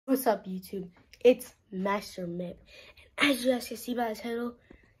What's up, YouTube? It's Mastermip, and as you guys can see by the title,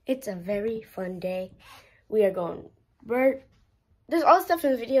 it's a very fun day. We are going, there's all the stuff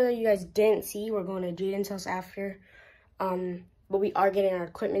in the video that you guys didn't see. We're going to Jaden's house after, but we are getting our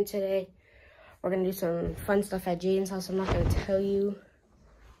equipment today. We're gonna do some fun stuff at Jaden's house. I'm not gonna tell you,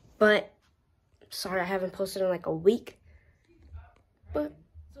 but sorry I haven't posted in like a week. But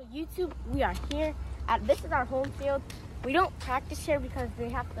so YouTube, we are here at, this is our home field. We don't practice here because we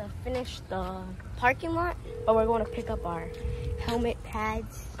have to finish the parking lot, but we're going to pick up our helmet,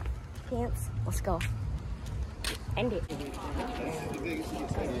 pads, pants. Let's go. End it. Can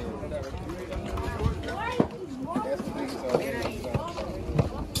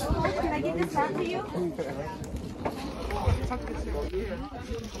I get this back for you?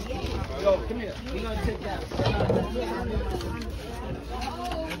 Yo, come here. We're gonna take that.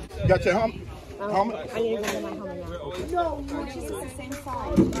 You got your helmet? I need to go to my helmet now. No, it's just the same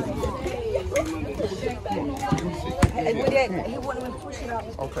size. He wouldn't even push it up.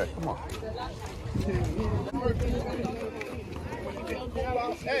 Okay, come on.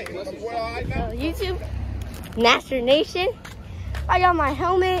 So YouTube, Master Nation, I got my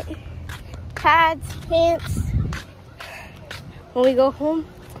helmet, pads, pants. When we go home,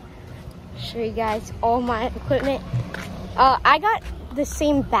 show you guys all my equipment. I got the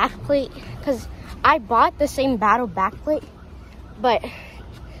same back plate because I bought the same battle back plate, but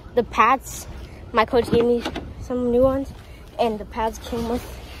the pads, my coach gave me some new ones, and the pads came with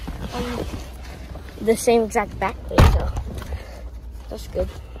the same exact back plate, so that's good.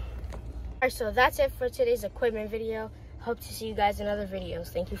 Alright, so that's it for today's equipment video. Hope to see you guys in other videos.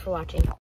 Thank you for watching.